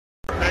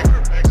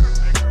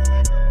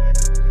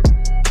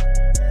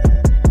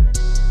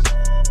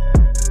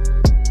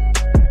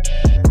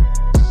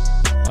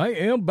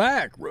am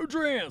back. Road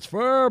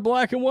Transfer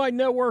Black and White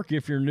Network.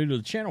 If you're new to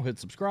the channel, hit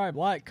subscribe,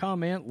 like,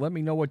 comment. Let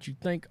me know what you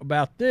think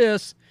about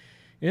this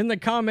in the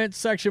comments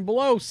section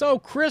below. So,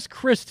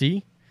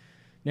 Christie.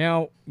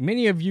 Now,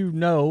 many of you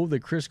know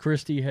that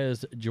Christie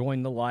has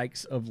joined the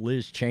likes of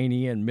Liz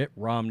Cheney and Mitt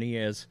Romney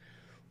as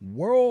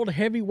world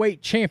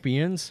heavyweight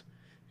champions,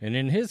 and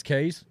in his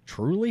case,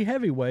 truly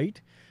heavyweight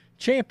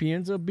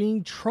champions of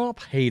being Trump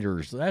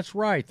haters. That's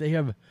right. They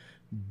have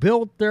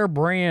built their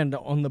brand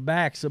on the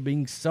backs of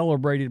being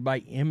celebrated by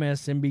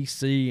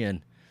MSNBC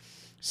and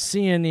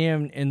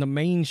CNN and the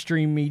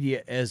mainstream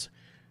media as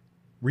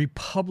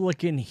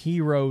Republican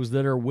heroes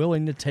that are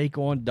willing to take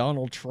on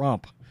Donald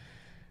Trump.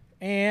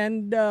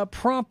 And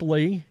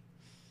promptly,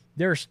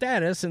 their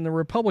status in the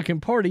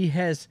Republican Party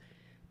has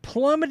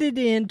plummeted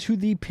into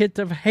the pit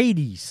of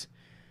Hades.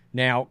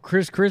 Now,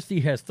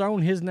 Christie has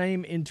thrown his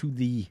name into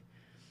the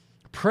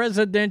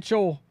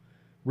presidential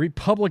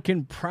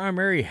Republican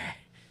primary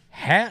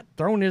hat,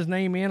 thrown his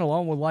name in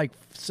along with like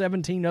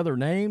 17 other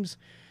names.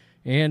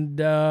 And,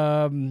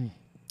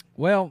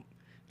 well,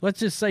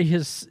 let's just say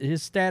his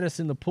status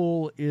in the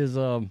pool is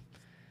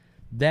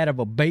that of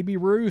a Baby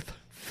Ruth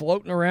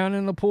floating around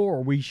in the pool.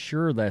 Are we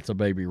sure that's a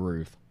Baby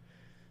Ruth?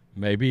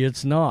 Maybe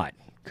it's not.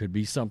 Could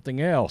be something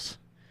else.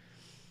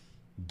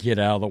 Get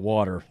out of the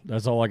water.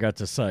 That's all I got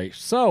to say.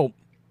 So,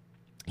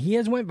 he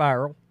has went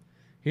viral.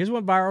 He has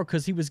went viral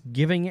because he was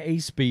giving a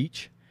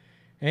speech,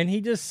 and he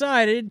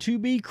decided to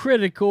be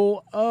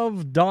critical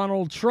of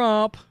Donald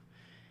Trump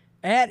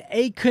at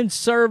a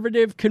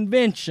conservative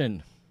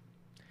convention.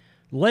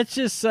 Let's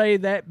just say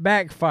that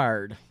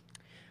backfired.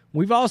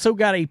 We've also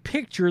got a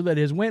picture that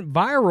has went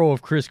viral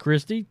of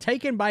Christie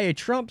taken by a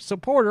Trump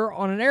supporter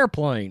on an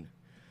airplane.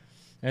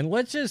 And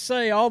let's just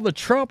say all the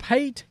Trump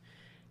hate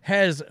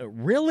has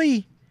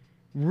really,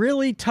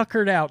 really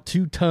tuckered out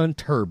 2-ton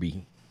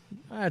turby.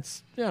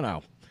 That's,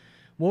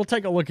 we'll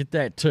take a look at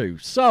that too.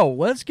 So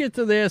let's get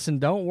to this, and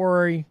don't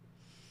worry.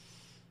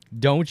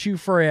 Don't you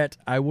fret.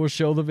 I will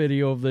show the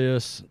video of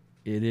this.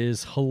 It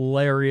is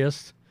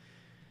hilarious.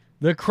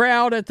 The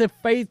crowd at the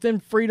Faith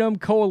and Freedom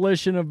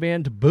Coalition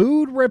event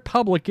booed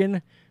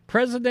Republican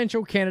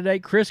presidential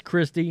candidate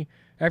Christie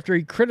after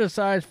he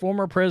criticized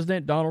former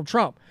President Donald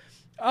Trump.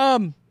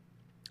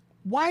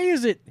 Why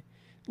is it?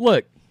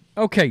 Look,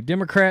 okay,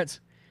 Democrats,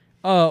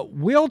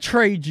 we'll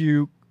trade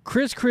you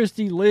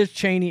Christie, Liz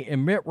Cheney,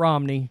 and Mitt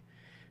Romney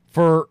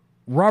for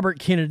Robert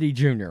Kennedy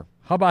Jr.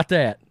 How about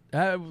that?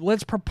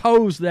 Let's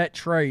propose that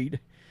trade,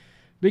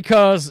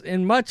 because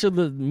in much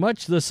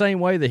the same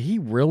way that he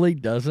really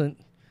doesn't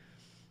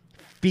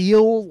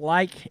feel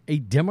like a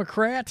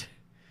Democrat,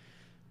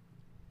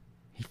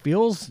 he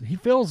feels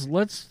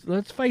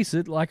let's face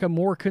it, like a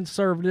more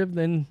conservative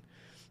than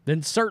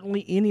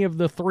certainly any of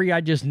the three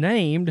I just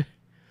named.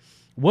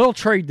 We'll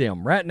trade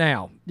them right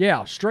now.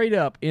 Yeah, straight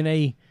up in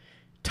a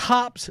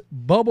Topps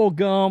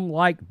bubblegum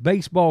like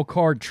baseball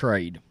card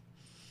trade.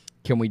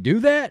 Can we do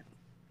that?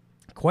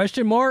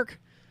 Question mark.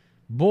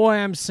 Boy,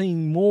 I'm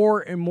seeing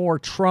more and more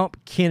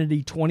Trump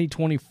Kennedy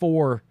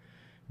 2024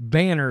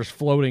 banners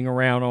floating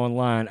around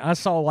online. I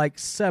saw like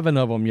 7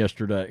 of them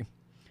yesterday.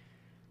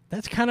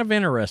 That's kind of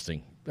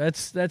interesting.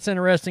 That's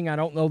interesting. I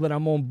don't know that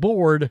I'm on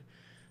board,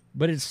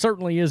 but it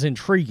certainly is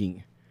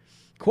intriguing.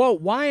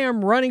 Quote, why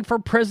I'm running for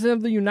president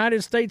of the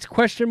United States,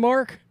 question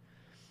mark.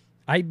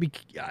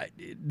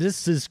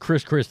 This is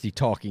Christie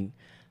talking.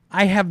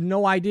 I have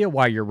no idea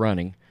why you're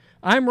running.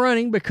 I'm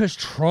running because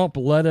Trump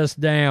let us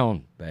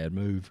down. Bad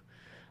move.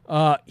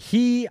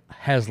 He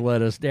has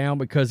let us down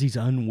because he's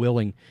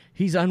unwilling.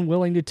 He's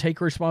unwilling to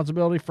take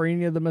responsibility for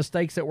any of the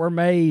mistakes that were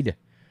made.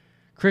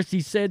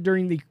 Christie said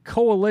during the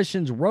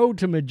coalition's Road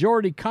to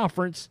Majority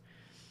conference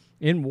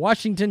in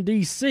Washington,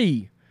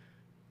 D.C.,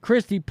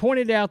 Christie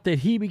pointed out that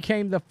he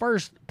became the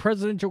first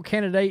presidential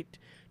candidate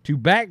to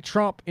back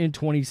Trump in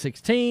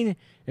 2016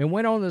 and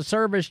went on to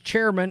serve as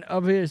chairman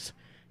of his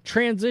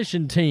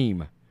transition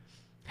team.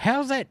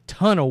 How's that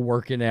tunnel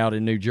working out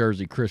in New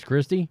Jersey,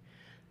 Christie?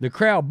 The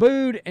crowd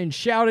booed and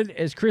shouted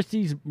as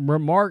Christie's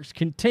remarks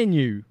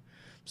continue.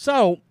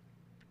 So,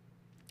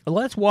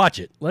 let's watch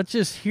it. Let's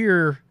just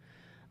hear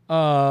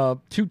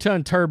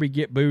 2-ton turby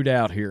get booed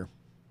out here.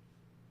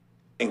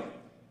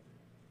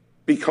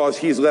 Because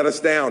he's let us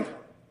down.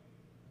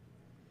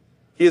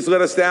 He has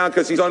let us down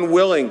because he's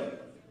unwilling.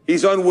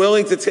 He's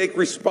unwilling to take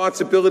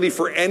responsibility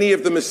for any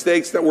of the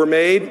mistakes that were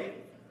made,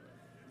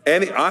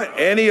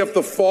 any of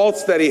the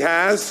faults that he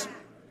has,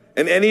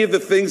 and any of the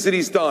things that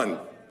he's done.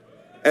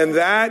 And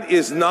that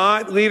is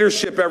not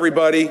leadership,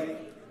 everybody.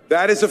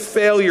 That is a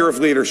failure of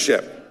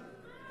leadership.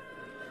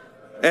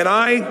 And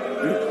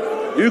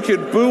you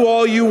can boo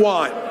all you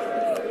want.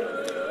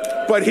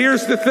 But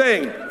here's the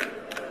thing.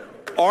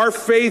 Our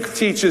faith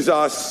teaches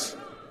us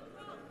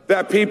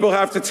that people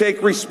have to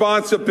take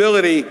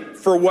responsibility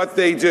for what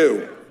they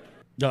do.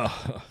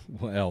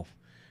 Well,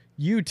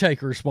 you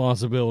take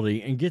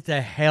responsibility and get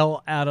the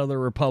hell out of the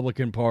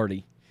Republican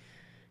Party.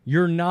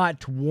 You're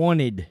not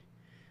wanted.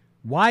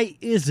 Why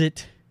is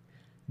it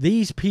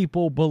these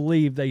people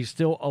believe they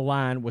still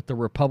align with the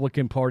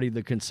Republican Party,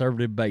 the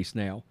conservative base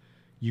now?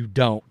 You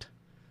don't.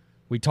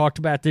 We talked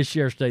about this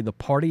yesterday. The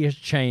party has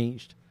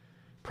changed.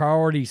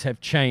 Priorities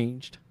have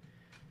changed.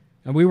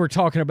 And we were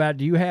talking about,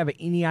 do you have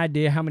any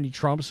idea how many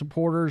Trump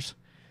supporters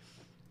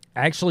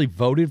actually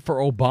voted for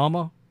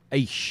Obama?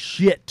 A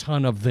shit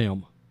ton of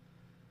them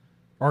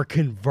are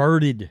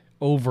converted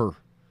over,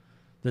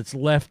 that's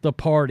left the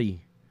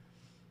party.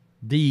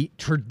 The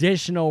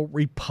traditional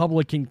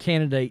Republican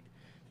candidate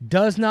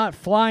does not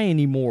fly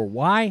anymore.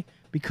 Why?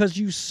 Because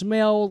you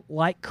smell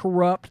like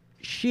corrupt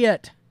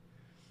shit.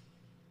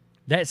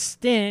 That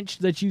stench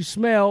that you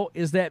smell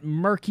is that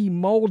murky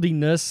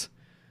moldiness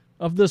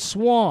of the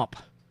swamp.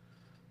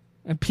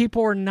 And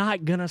people are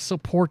not going to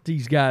support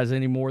these guys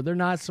anymore. They're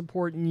not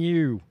supporting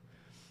you.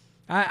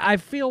 I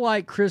feel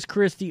like Chris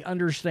Christie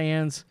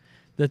understands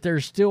that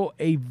there's still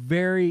a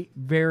very,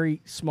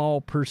 very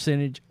small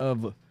percentage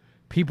of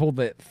people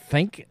that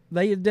think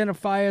they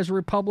identify as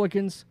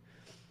Republicans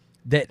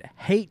that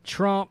hate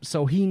Trump.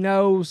 So he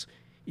knows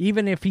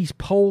even if he's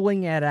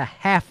polling at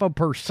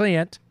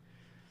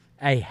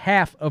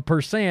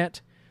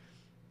 0.5%,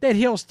 that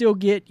he'll still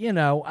get,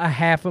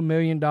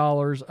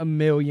 $500,000, $1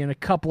 million, a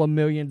couple of $1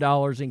 million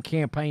in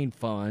campaign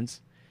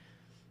funds.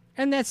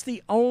 And that's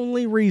the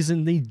only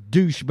reason the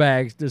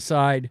douchebags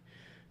decide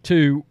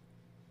to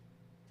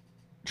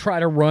try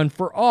to run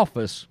for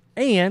office.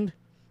 And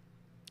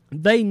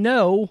they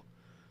know,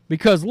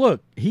 because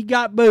look, he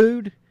got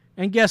booed,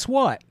 and guess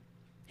what?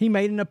 He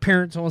made an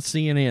appearance on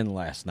CNN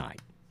last night.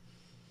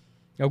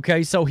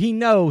 Okay, so he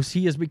knows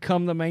he has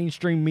become the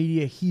mainstream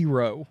media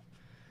hero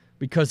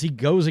because he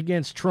goes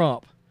against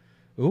Trump.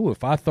 Ooh,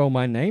 if I throw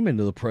my name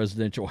into the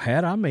presidential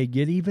hat, I may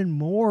get even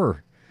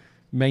more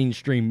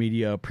mainstream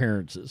media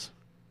appearances.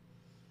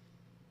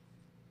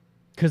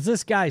 Because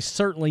this guy's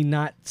certainly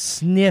not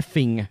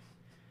sniffing.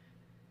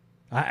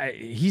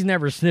 He's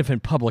never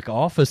sniffing public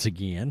office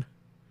again.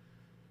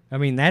 I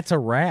mean, that's a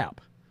wrap.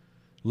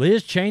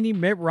 Liz Cheney,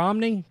 Mitt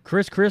Romney,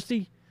 Chris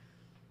Christie,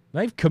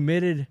 they've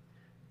committed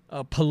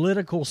a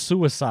political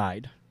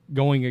suicide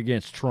going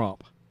against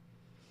Trump.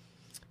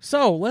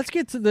 So let's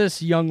get to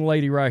this young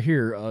lady right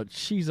here.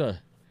 She's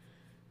a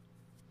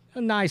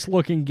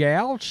nice-looking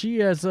gal. She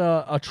is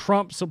a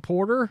Trump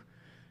supporter,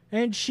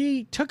 and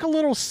she took a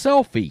little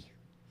selfie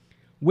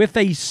with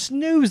a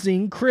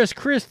snoozing Chris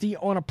Christie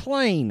on a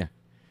plane,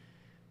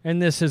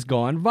 and this has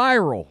gone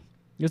viral.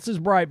 This is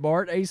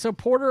Breitbart. A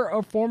supporter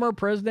of former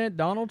President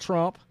Donald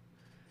Trump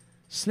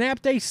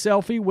snapped a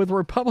selfie with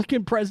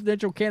Republican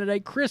presidential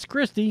candidate Chris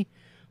Christie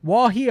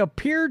while he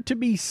appeared to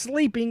be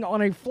sleeping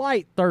on a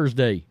flight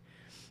Thursday.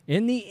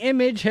 And the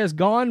image has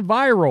gone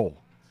viral.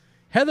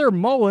 Heather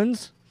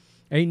Mullins,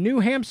 a New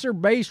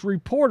Hampshire-based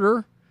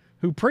reporter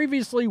who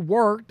previously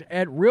worked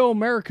at Real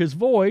America's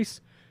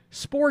Voice,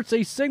 sports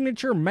a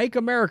signature Make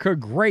America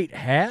Great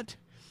hat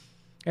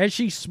as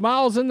she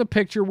smiles in the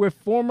picture with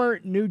former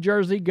New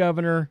Jersey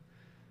governor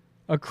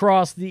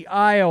across the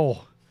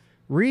aisle.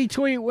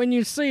 Retweet when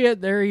you see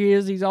it. There he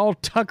is. He's all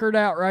tuckered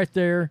out right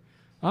there.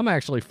 I'm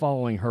actually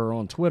following her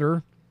on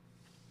Twitter.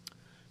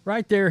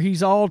 Right there,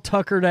 he's all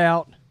tuckered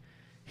out.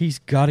 He's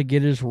got to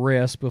get his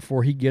rest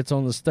before he gets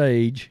on the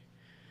stage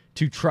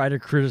to try to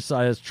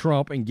criticize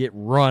Trump and get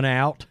run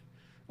out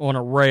on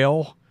a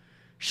rail.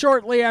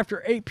 Shortly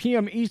after 8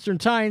 p.m. Eastern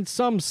Time,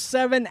 some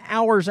 7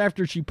 hours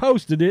after she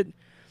posted it,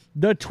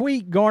 the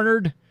tweet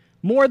garnered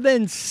more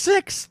than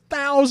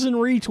 6,000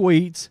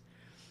 retweets,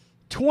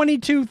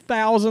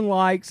 22,000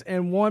 likes,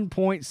 and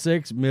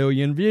 1.6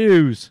 million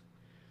views.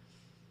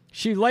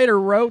 She later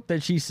wrote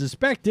that she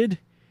suspected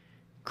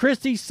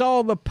Christie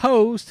saw the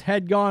post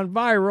had gone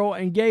viral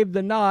and gave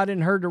the nod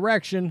in her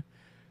direction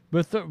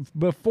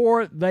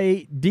before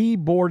they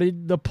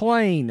deboarded the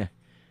plane.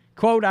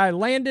 Quote, I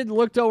landed,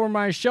 looked over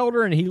my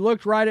shoulder, and he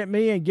looked right at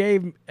me and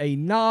gave a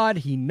nod.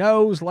 He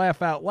knows,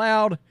 laugh out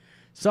loud.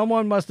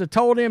 Someone must have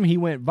told him he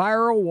went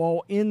viral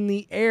while in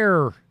the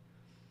air.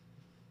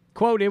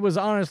 Quote, it was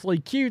honestly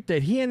cute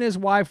that he and his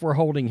wife were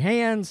holding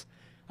hands.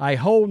 I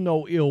hold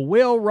no ill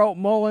will, wrote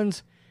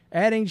Mullins,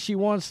 adding she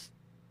wants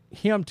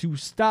him to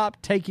stop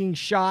taking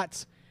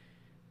shots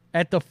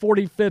at the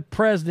 45th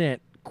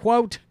president.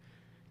 Quote,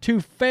 to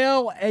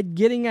fail at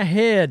getting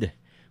ahead.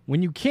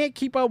 When you can't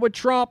keep up with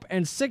Trump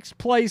and 6th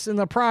place in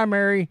the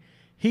primary,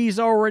 he's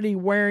already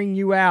wearing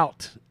you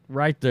out.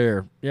 Right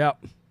there.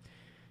 Yep.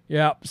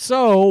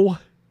 So,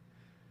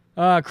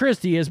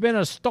 Christie has been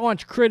a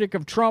staunch critic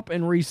of Trump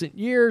in recent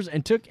years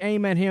and took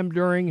aim at him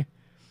during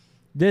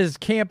this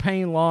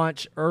campaign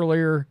launch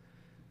earlier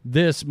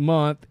this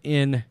month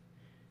in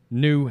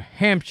New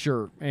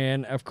Hampshire.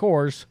 And, of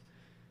course,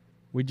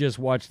 we just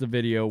watched the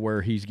video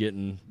where he's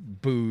getting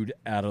booed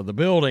out of the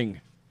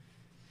building.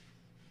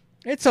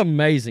 It's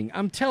amazing.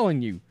 I'm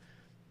telling you,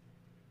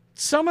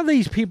 some of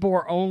these people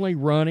are only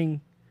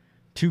running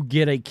to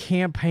get a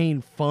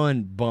campaign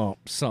fund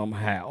bump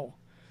somehow.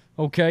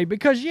 Okay?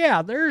 Because,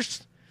 yeah,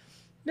 there's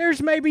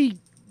maybe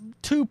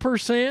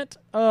 2%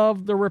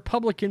 of the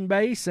Republican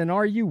base, and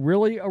are you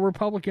really a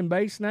Republican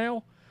base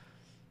now?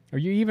 Are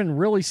you even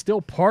really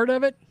still part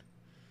of it?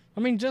 I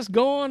mean, just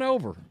go on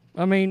over.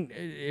 I mean,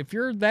 if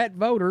you're that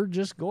voter,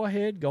 just go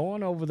ahead, go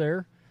on over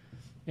there,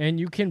 and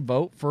you can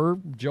vote for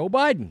Joe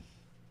Biden.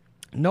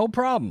 No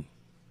problem.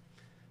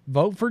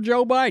 Vote for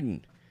Joe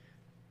Biden.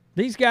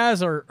 These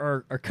guys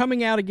are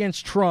coming out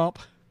against Trump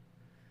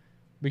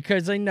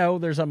because they know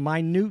there's a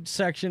minute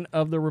section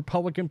of the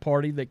Republican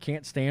Party that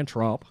can't stand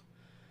Trump.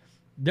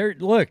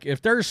 Look,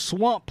 if there's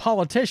swamp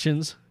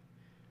politicians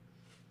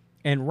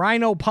and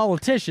RINO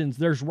politicians,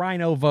 there's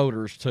RINO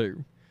voters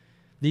too.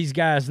 These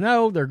guys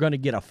know they're going to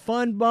get a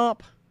fun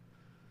bump,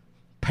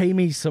 pay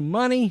me some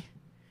money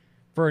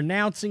for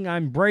announcing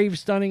I'm brave,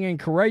 stunning, and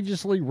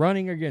courageously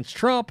running against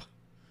Trump.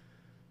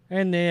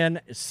 And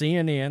then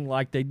CNN,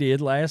 like they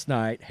did last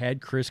night,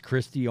 had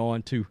Christie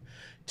on to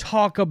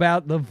talk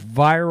about the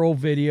viral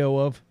video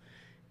of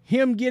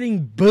him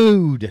getting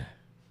booed.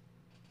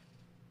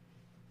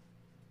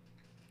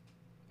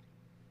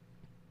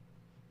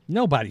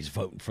 Nobody's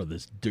voting for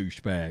this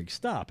douchebag.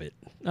 Stop it.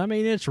 I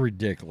mean, it's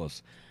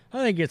ridiculous.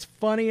 I think it's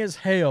funny as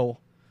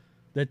hell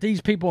that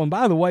these people, and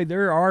by the way,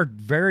 there are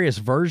various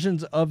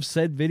versions of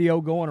said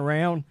video going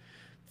around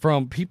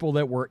from people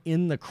that were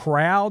in the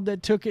crowd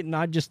that took it,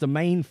 not just the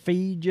main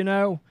feed, you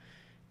know.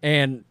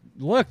 And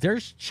look,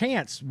 there's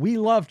chance We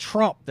Love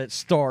Trump that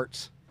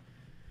starts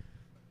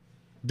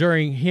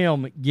during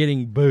him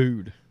getting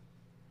booed.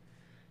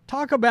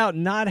 Talk about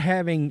not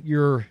having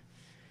your,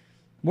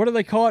 what do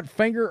they call it,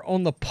 finger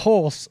on the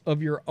pulse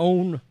of your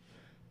own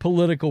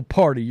political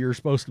party you're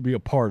supposed to be a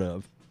part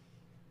of.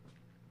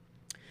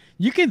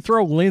 You can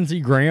throw Lindsey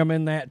Graham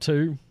in that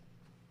too.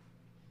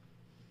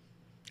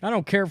 I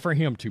don't care for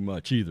him too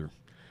much either.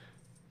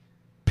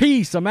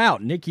 Peace. I'm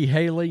out. Nikki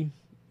Haley.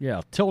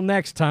 Yeah, till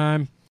next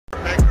time.